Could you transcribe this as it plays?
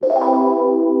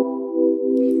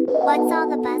What's all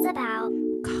the buzz about?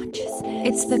 Consciousness.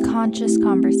 It's the conscious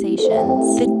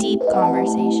conversations, the deep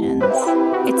conversations.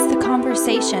 It's the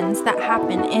conversations that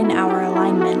happen in our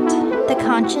alignment. The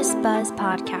Conscious Buzz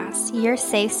Podcast, your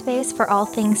safe space for all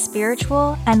things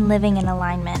spiritual and living in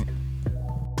alignment.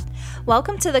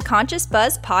 Welcome to the Conscious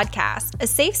Buzz Podcast, a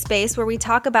safe space where we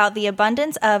talk about the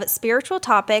abundance of spiritual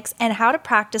topics and how to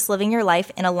practice living your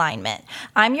life in alignment.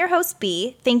 I'm your host,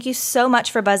 B. Thank you so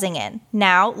much for buzzing in.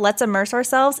 Now, let's immerse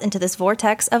ourselves into this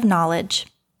vortex of knowledge.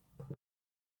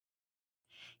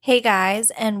 Hey guys,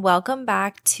 and welcome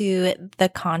back to the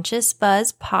Conscious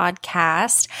Buzz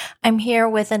Podcast. I'm here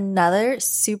with another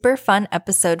super fun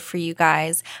episode for you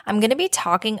guys. I'm going to be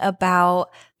talking about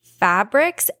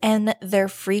fabrics and their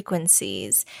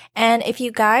frequencies. And if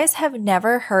you guys have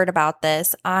never heard about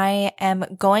this, I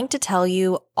am going to tell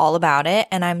you all about it.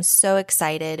 And I'm so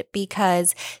excited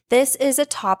because this is a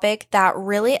topic that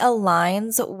really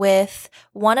aligns with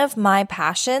one of my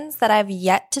passions that I've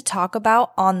yet to talk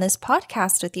about on this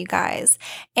podcast with you guys.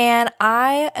 And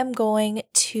I am going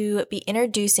to be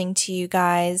introducing to you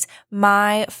guys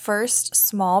my first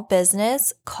small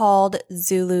business called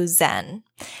Zulu Zen.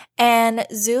 And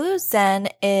Zulu Zen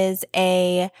is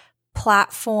a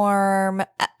platform,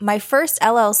 my first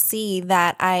LLC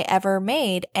that I ever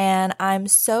made. And I'm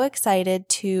so excited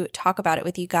to talk about it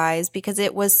with you guys because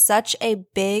it was such a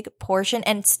big portion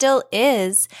and still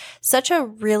is such a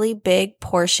really big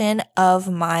portion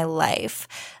of my life.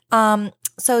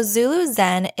 So Zulu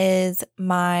Zen is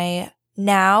my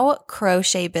now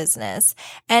crochet business.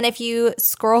 And if you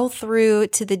scroll through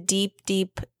to the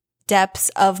deep depths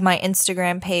of my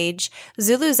Instagram page,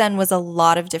 Zulu Zen was a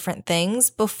lot of different things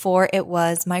before it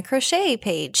was my crochet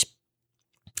page.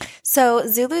 So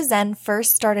Zulu Zen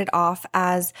first started off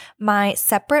as my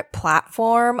separate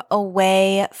platform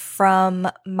away from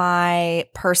my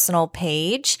personal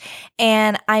page.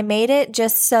 And I made it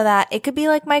just so that it could be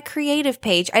like my creative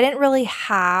page. I didn't really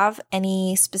have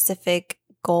any specific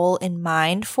goal in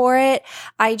mind for it.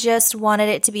 I just wanted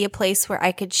it to be a place where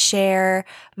I could share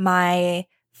my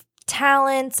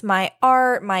talents, my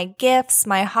art, my gifts,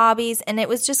 my hobbies, and it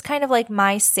was just kind of like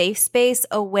my safe space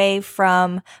away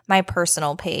from my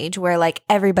personal page where like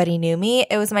everybody knew me.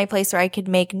 It was my place where I could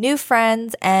make new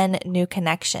friends and new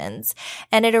connections.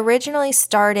 And it originally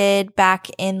started back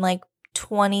in like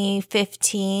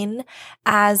 2015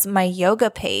 as my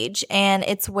yoga page. And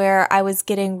it's where I was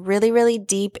getting really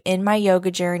deep in my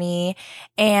yoga journey.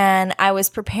 And I was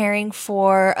preparing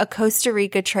for a Costa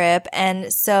Rica trip.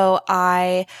 And so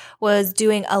I was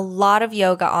doing a lot of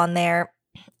yoga on there.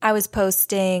 I was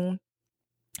posting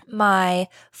my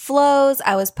flows.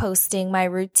 I was posting my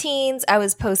routines. I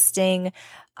was posting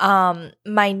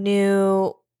my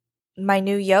new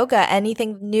yoga,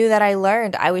 anything new that I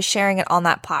learned, I was sharing it on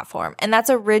that platform. And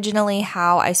that's originally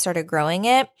how I started growing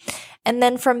it. And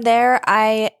then from there,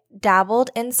 I dabbled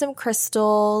in some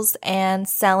crystals and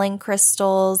selling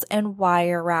crystals and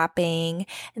wire wrapping.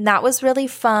 And that was really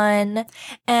fun.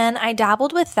 And I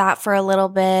dabbled with that for a little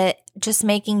bit, just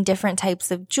making different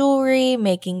types of jewelry,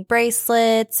 making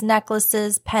bracelets,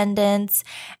 necklaces, pendants.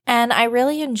 And I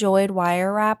really enjoyed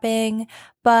wire wrapping,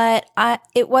 but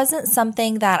it wasn't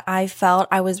something that I felt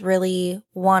I was really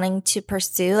wanting to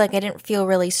pursue. Like I didn't feel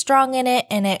really strong in it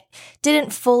and it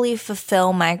didn't fully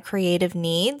fulfill my creative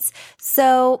needs.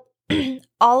 So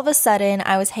all of a sudden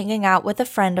I was hanging out with a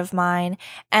friend of mine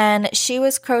and she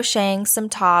was crocheting some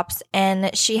tops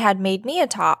and she had made me a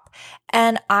top.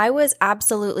 And I was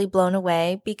absolutely blown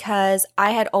away because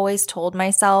I had always told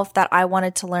myself that I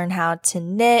wanted to learn how to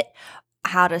knit,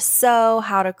 how to sew,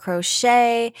 how to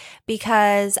crochet,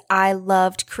 because I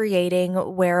loved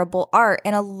creating wearable art.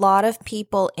 And a lot of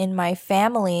people in my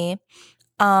family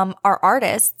are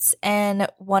artists, and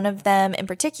one of them in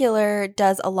particular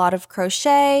does a lot of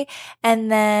crochet,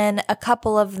 and then a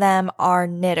couple of them are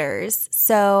knitters.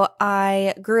 So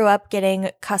I grew up getting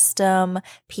custom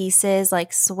pieces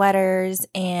like sweaters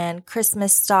and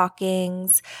Christmas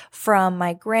stockings from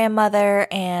my grandmother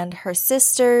and her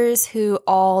sisters who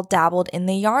all dabbled in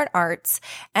the yarn arts,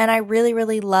 and I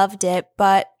really loved it,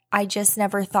 but I just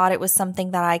never thought it was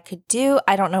something that I could do.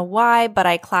 I don't know why, but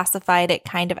I classified it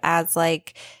kind of as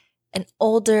like an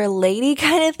older lady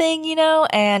kind of thing, you know,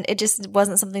 and it just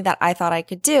wasn't something that I thought I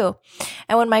could do.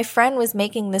 And when my friend was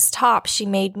making this top, she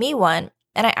made me one.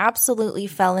 And I absolutely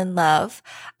fell in love.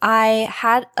 I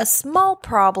had a small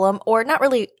problem, or not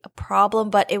really a problem,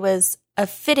 but it was a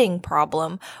fitting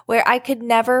problem where I could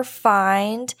never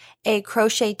find a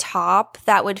crochet top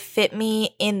that would fit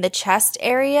me in the chest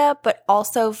area, but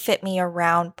also fit me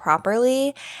around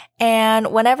properly.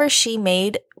 And whenever she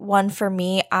made one for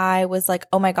me, I was like,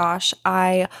 oh my gosh,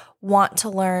 I want to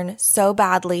learn so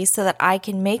badly so that I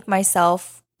can make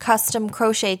myself custom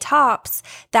crochet tops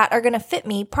that are going to fit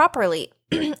me properly.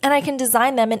 And I can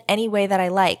design them in any way that I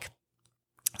like.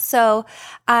 So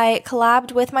I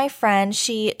collabed with my friend.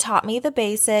 She taught me the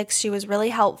basics. She was really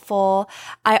helpful.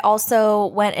 I also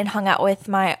went and hung out with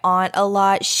my aunt a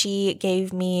lot. She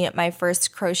gave me my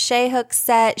first crochet hook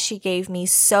set. She gave me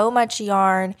so much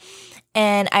yarn.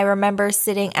 And I remember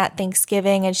sitting at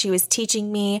Thanksgiving and she was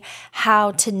teaching me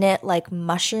how to knit like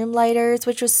mushroom lighters,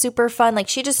 which was super fun. Like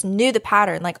she just knew the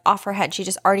pattern like off her head. She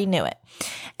just already knew it.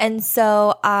 And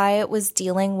so I was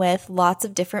dealing with lots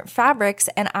of different fabrics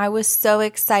and I was so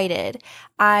excited.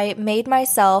 I made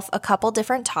myself a couple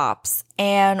different tops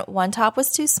and one top was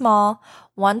too small,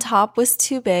 one top was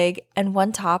too big, and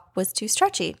one top was too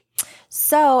stretchy.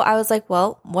 So I was like,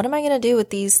 well, what am I going to do with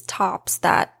these tops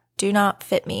that do not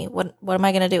fit me? What am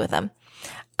I going to do with them?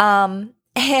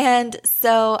 And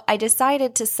so I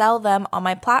decided to sell them on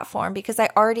my platform because I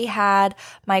already had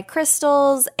my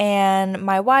crystals and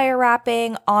my wire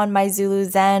wrapping on my Zulu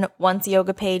Zen once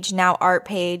yoga page, now art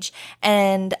page.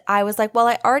 And I was like, well,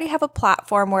 I already have a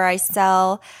platform where I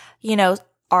sell,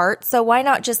 art. So why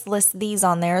not just list these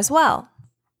on there as well?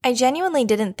 I genuinely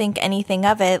didn't think anything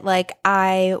of it. Like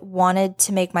I wanted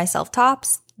to make myself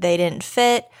tops. They didn't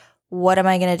fit. What am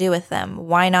I going to do with them?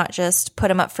 Why not just put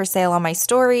them up for sale on my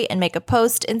story and make a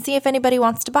post and see if anybody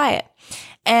wants to buy it?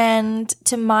 And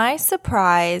to my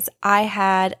surprise, I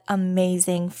had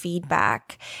amazing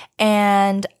feedback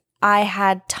and I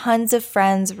had tons of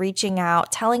friends reaching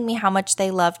out, telling me how much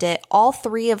they loved it. All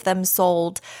 3 of them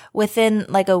sold within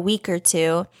like a week or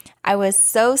 2. I was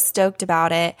so stoked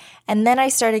about it. And then I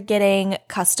started getting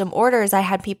custom orders. I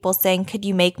had people saying, could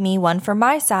you make me one for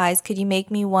my size? Could you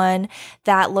make me one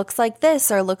that looks like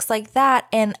this or looks like that?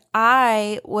 And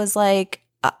I was like,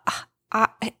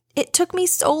 it took me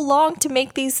so long to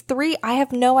make these 3. I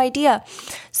have no idea.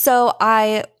 So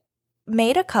I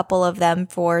made a couple of them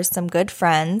for some good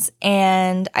friends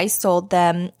and I sold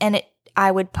them, and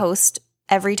I would post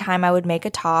every time I would make a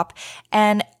top.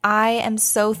 And I am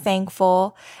so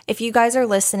thankful. If you guys are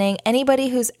listening, anybody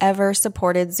who's ever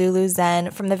supported Zulu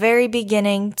Zen from the very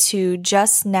beginning to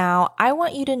just now, I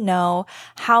want you to know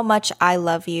how much I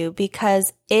love you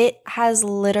because it has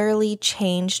literally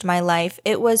changed my life.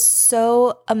 It was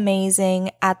so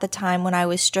amazing at the time when I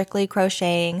was strictly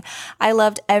crocheting. I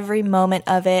loved every moment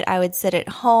of it. I would sit at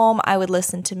home. I would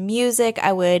listen to music.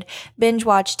 I would binge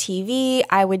watch TV.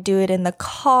 I would do it in the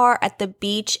car, at the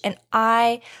beach, and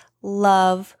I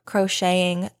love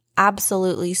crocheting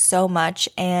absolutely so much.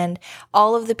 And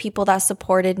all of the people that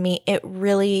supported me, it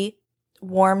really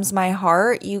warms my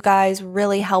heart. You guys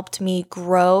really helped me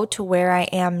grow to where I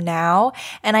am now,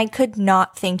 and I could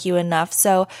not thank you enough.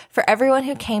 So for everyone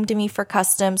who came to me for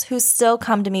customs, who still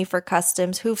come to me for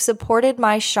customs, who've supported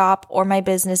my shop or my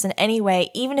business in any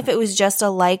way, even if it was just a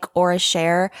like or a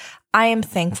share, I am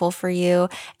thankful for you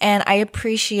and I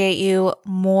appreciate you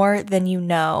more than you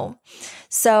know.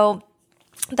 So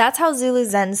that's how Zulu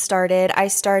Zen started. I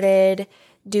started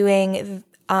doing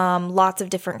lots of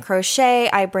different crochet.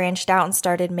 I branched out and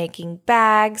started making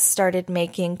bags, started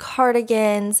making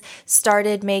cardigans,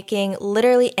 started making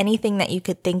literally anything that you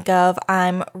could think of.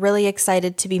 I'm really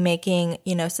excited to be making,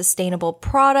 sustainable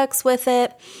products with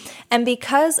it. And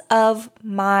because of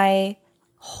my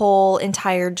whole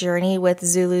entire journey with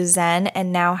Zulu Zen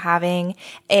and now having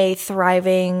a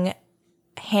thriving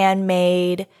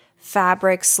handmade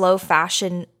fabric, slow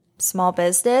fashion small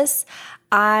business,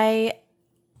 I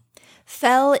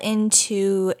fell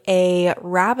into a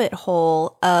rabbit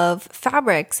hole of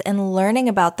fabrics and learning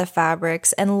about the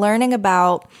fabrics and learning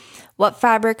about what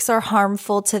fabrics are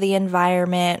harmful to the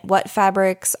environment, what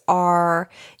fabrics are,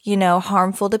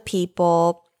 harmful to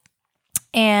people.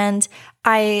 And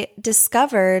I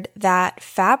discovered that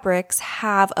fabrics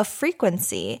have a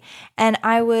frequency, and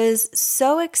I was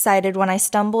so excited when I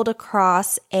stumbled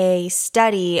across a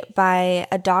study by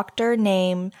a doctor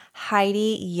named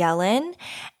Heidi Yellen,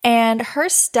 and her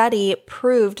study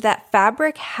proved that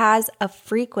fabric has a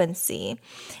frequency,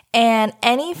 and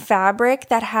any fabric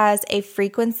that has a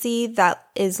frequency that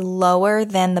is lower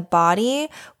than the body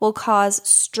will cause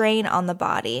strain on the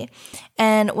body,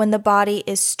 and when the body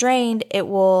is strained, it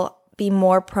will be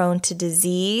more prone to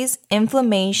disease,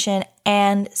 inflammation,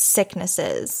 and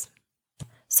sicknesses.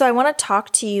 So So I want to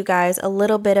talk to you guys a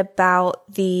little bit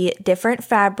about the different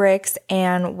fabrics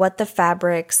and what the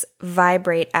fabrics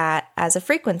vibrate at as a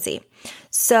frequency.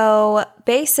 So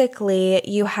basically,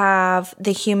 you have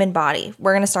the human body.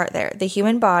 We're going to start there. The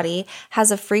human body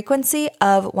has a frequency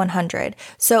of 100.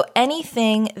 So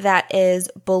anything that is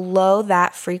below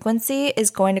that frequency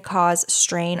is going to cause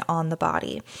strain on the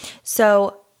body.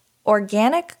 So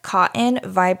organic cotton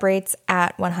vibrates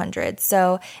at 100.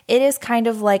 So it is kind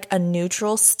of like a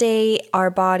neutral state. Our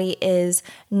body is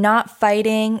not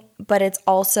fighting, but it's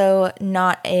also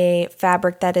not a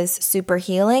fabric that is super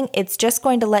healing. It's just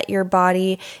going to let your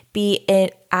body be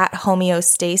at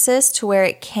homeostasis to where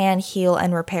it can heal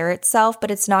and repair itself,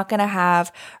 but it's not going to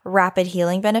have rapid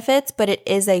healing benefits, but it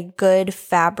is a good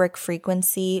fabric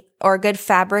frequency or a good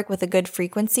fabric with a good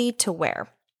frequency to wear.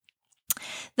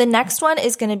 The next one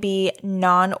is going to be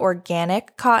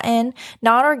non-organic cotton.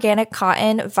 Non-organic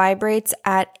cotton vibrates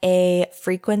at a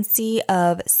frequency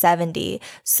of 70.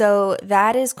 So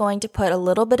that is going to put a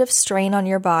little bit of strain on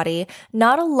your body.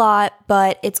 Not a lot,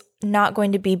 but it's not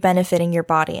going to be benefiting your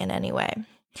body in any way.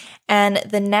 And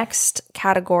the next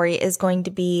category is going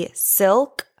to be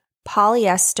silk,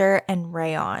 polyester, and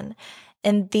rayon.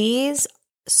 And these,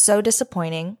 so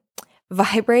disappointing,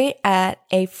 vibrate at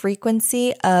a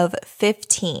frequency of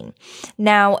 15.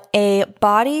 Now, a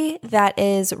body that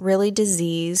is really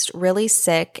diseased, really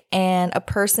sick, and a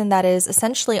person that is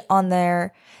essentially on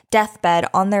their deathbed,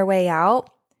 on their way out,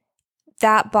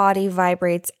 that body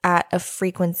vibrates at a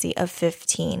frequency of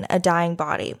 15, a dying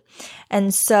body.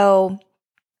 And so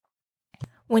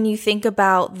when you think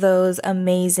about those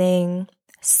amazing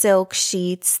silk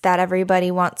sheets that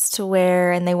everybody wants to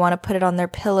wear and they want to put it on their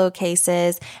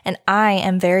pillowcases. And I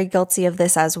am very guilty of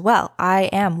this as well. I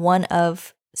am one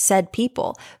of said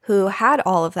people who had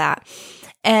all of that.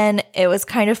 And it was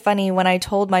kind of funny when I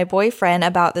told my boyfriend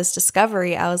about this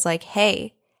discovery. I was like,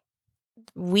 hey,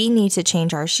 we need to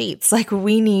change our sheets. Like,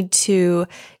 we need to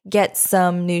get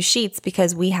some new sheets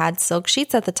because we had silk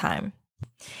sheets at the time.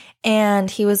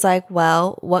 And he was like,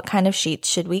 well, what kind of sheets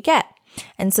should we get?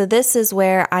 And so this is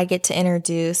where I get to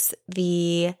introduce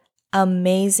the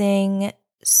amazing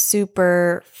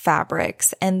super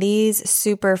fabrics. And these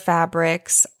super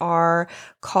fabrics are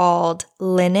called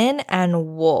linen and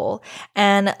wool.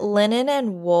 And linen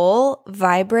and wool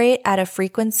vibrate at a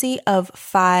frequency of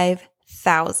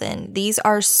 5,000. These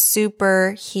are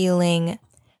super healing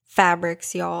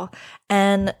fabrics, y'all.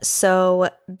 And so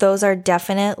those are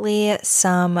definitely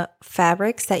some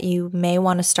fabrics that you may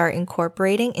want to start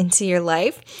incorporating into your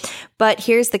life. But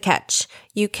here's the catch.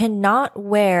 You cannot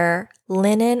wear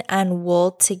linen and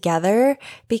wool together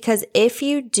because if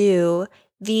you do,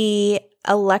 the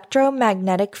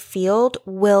electromagnetic field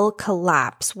will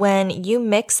collapse. When you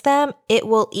mix them, it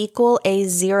will equal a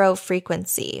 0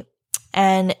 frequency.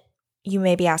 And you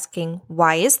may be asking,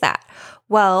 why is that?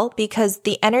 Well, because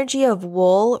the energy of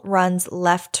wool runs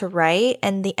left to right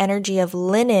and the energy of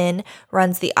linen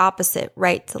runs the opposite,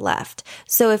 right to left.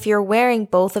 So if you're wearing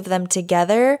both of them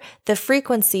together, the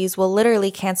frequencies will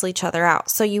literally cancel each other out.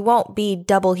 So you won't be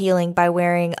double healing by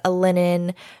wearing a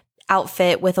linen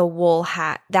outfit with a wool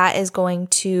hat. That is going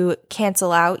to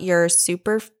cancel out your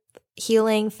super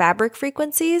healing fabric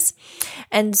frequencies.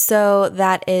 And so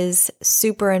that is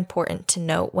super important to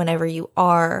note whenever you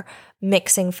are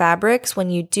mixing fabrics. When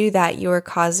you do that, you are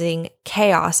causing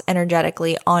chaos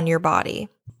energetically on your body.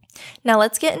 Now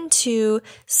let's get into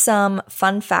some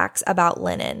fun facts about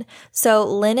linen. So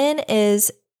linen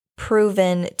is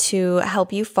proven to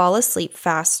help you fall asleep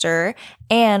faster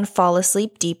and fall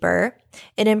asleep deeper.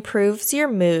 It improves your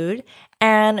mood.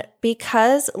 And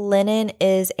because linen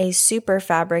is a super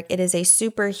fabric, it is a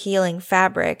super healing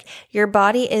fabric, your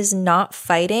body is not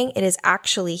fighting, it is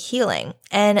actually healing.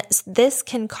 And this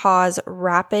can cause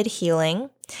rapid healing.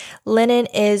 Linen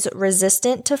is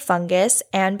resistant to fungus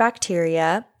and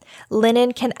bacteria.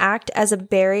 Linen can act as a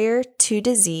barrier to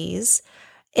disease.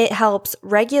 It helps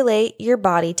regulate your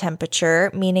body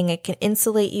temperature, meaning it can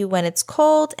insulate you when it's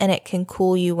cold and it can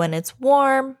cool you when it's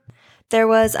warm. There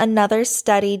was another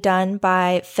study done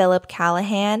by Philip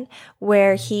Callahan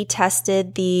where he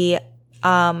tested the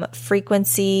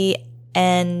frequency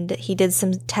and he did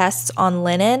some tests on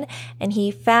linen and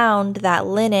he found that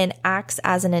linen acts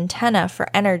as an antenna for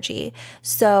energy.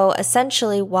 So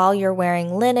essentially, while you're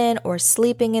wearing linen or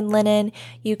sleeping in linen,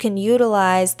 you can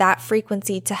utilize that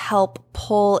frequency to help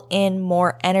pull in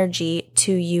more energy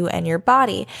to you and your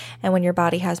body. And when your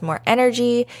body has more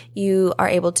energy, you are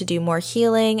able to do more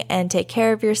healing and take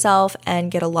care of yourself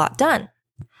and get a lot done.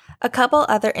 A couple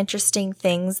other interesting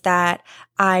things that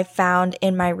I found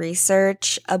in my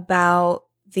research about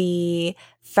the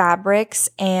fabrics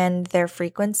and their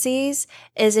frequencies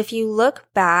is if you look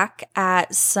back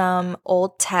at some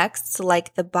old texts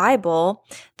like the Bible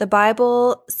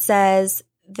says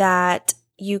that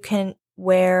you can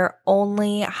wear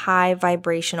only high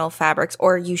vibrational fabrics,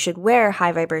 or you should wear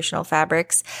high vibrational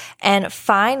fabrics, and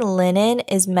fine linen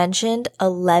is mentioned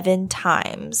 11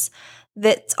 times.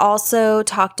 That's also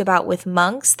talked about with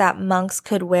monks, that monks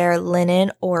could wear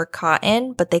linen or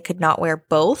cotton, but they could not wear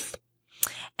both.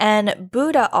 And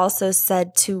Buddha also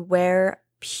said to wear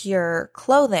pure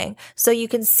clothing. So you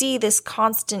can see this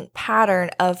constant pattern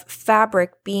of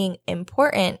fabric being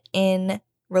important in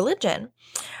religion.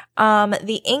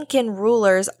 The Incan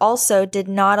rulers also did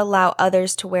not allow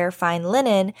others to wear fine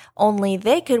linen. Only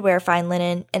they could wear fine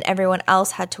linen, and everyone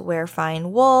else had to wear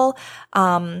fine wool.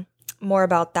 More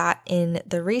about that in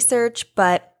the research,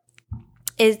 but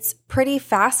it's pretty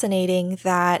fascinating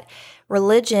that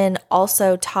religion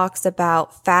also talks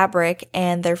about fabric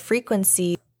and their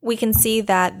frequency. We can see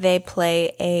that they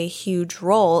play a huge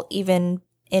role even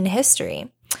in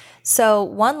history. So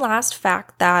one last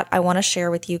fact that I want to share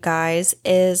with you guys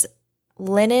is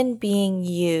linen being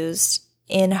used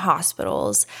in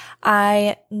hospitals.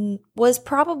 I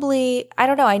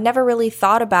never really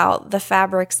thought about the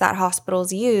fabrics that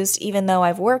hospitals used, even though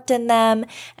I've worked in them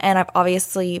and I've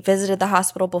obviously visited the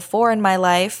hospital before in my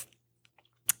life.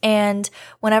 And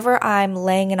whenever I'm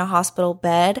laying in a hospital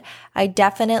bed, I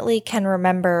definitely can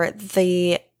remember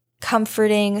the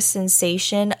comforting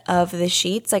sensation of the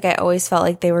sheets. Like I always felt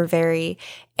like they were very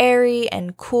airy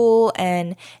and cool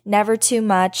and never too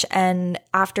much. And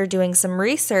after doing some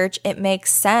research, it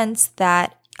makes sense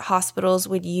that hospitals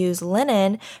would use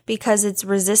linen because it's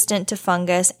resistant to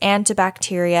fungus and to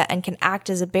bacteria and can act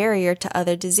as a barrier to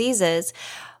other diseases.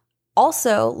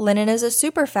 Also, linen is a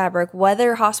super fabric.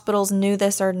 Whether hospitals knew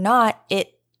this or not,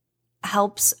 it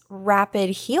helps rapid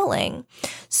healing.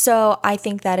 So I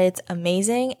think that it's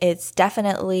amazing. It's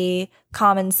definitely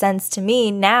common sense to me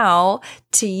now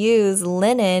to use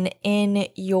linen in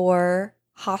your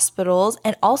hospitals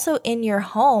and also in your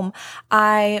home.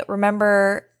 I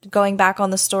remember going back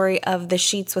on the story of the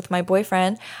sheets with my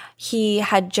boyfriend. He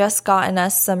had just gotten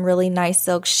us some really nice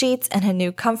silk sheets and a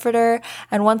new comforter.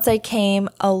 And once I came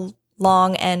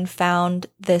along and found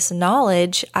this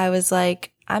knowledge, I was like,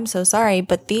 I'm so sorry,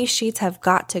 but these sheets have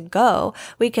got to go.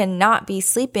 We cannot be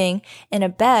sleeping in a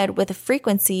bed with a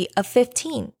frequency of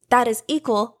 15. That is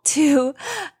equal to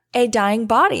a dying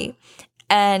body.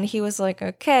 And he was like,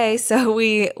 okay. So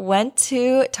we went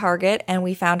to Target and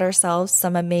we found ourselves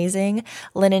some amazing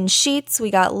linen sheets. We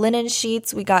got linen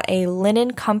sheets. We got a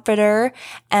linen comforter,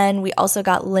 and we also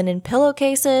got linen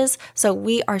pillowcases. So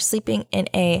we are sleeping in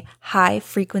a high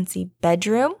frequency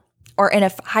bedroom, or in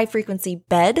a high frequency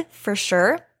bed for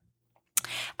sure.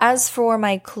 As for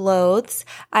my clothes,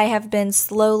 I have been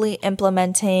slowly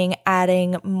implementing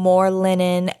adding more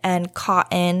linen and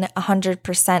cotton,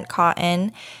 100%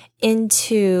 cotton,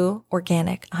 into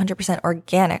 100%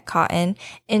 organic cotton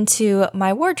into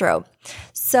my wardrobe.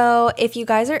 So if you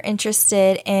guys are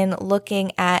interested in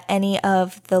looking at any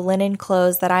of the linen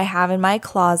clothes that I have in my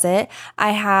closet, I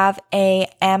have a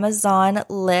Amazon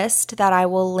list that I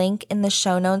will link in the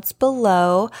show notes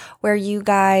below, where you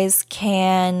guys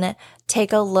can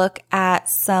take a look at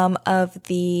some of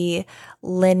the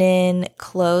linen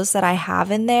clothes that I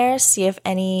have in there, see if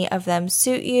any of them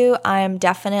suit you. I am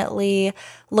definitely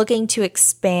looking to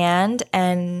expand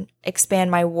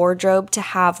my wardrobe to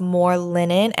have more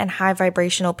linen and high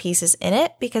vibrational pieces in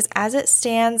it, because as it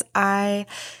stands, I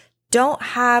don't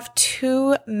have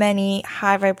too many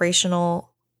high vibrational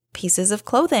pieces of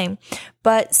clothing.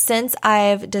 But since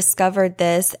I've discovered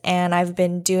this and I've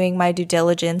been doing my due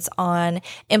diligence on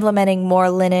implementing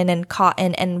more linen and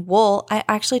cotton and wool, I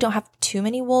actually don't have too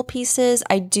many wool pieces.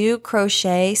 I do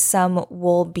crochet some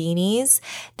wool beanies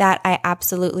that I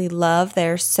absolutely love.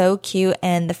 They're so cute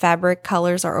and the fabric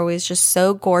colors are always just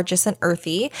so gorgeous and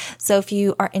earthy. So if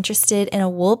you are interested in a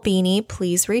wool beanie,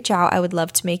 please reach out. I would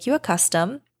love to make you a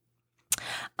custom.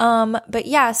 But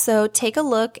yeah, so take a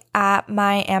look at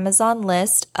my Amazon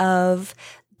list of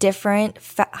different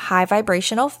high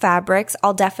vibrational fabrics.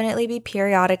 I'll definitely be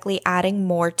periodically adding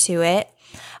more to it.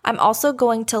 I'm also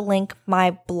going to link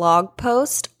my blog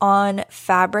post on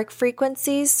fabric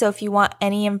frequencies. So if you want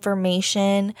any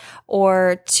information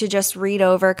or to just read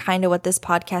over kind of what this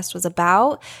podcast was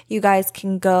about, you guys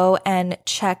can go and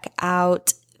check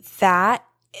out that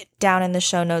down in the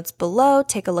show notes below.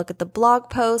 Take a look at the blog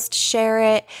post,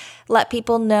 share it, let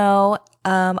people know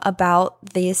about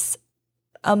this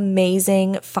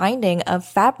amazing finding of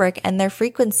fabric and their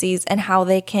frequencies and how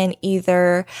they can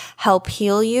either help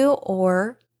heal you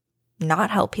or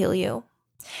not help heal you.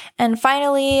 And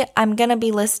finally, I'm going to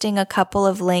be listing a couple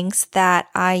of links that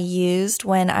I used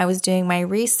when I was doing my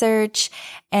research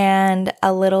and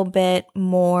a little bit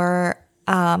more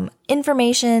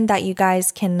information that you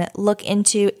guys can look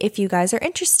into if you guys are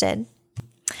interested.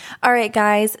 All right,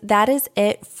 guys, that is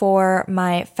it for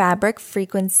my fabric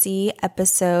frequency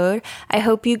episode. I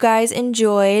hope you guys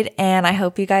enjoyed and I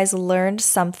hope you guys learned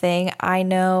something. I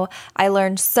know I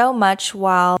learned so much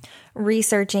while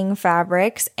researching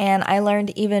fabrics, and I learned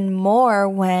even more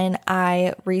when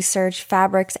I researched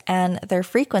fabrics and their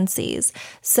frequencies.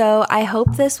 So I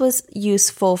hope this was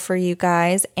useful for you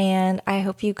guys, and I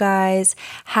hope you guys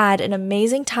had an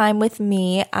amazing time with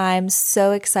me. I'm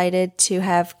so excited to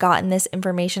have gotten this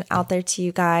information out there to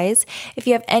you guys. If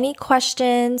you have any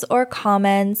questions or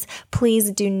comments,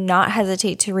 please do not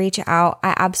hesitate to reach out.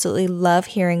 I absolutely love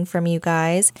hearing from you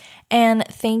guys. And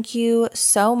thank you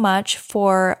so much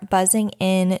for buzzing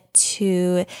in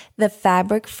to the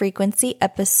fabric frequency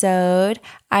episode.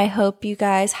 I hope you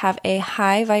guys have a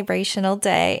high vibrational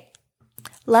day.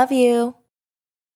 Love you.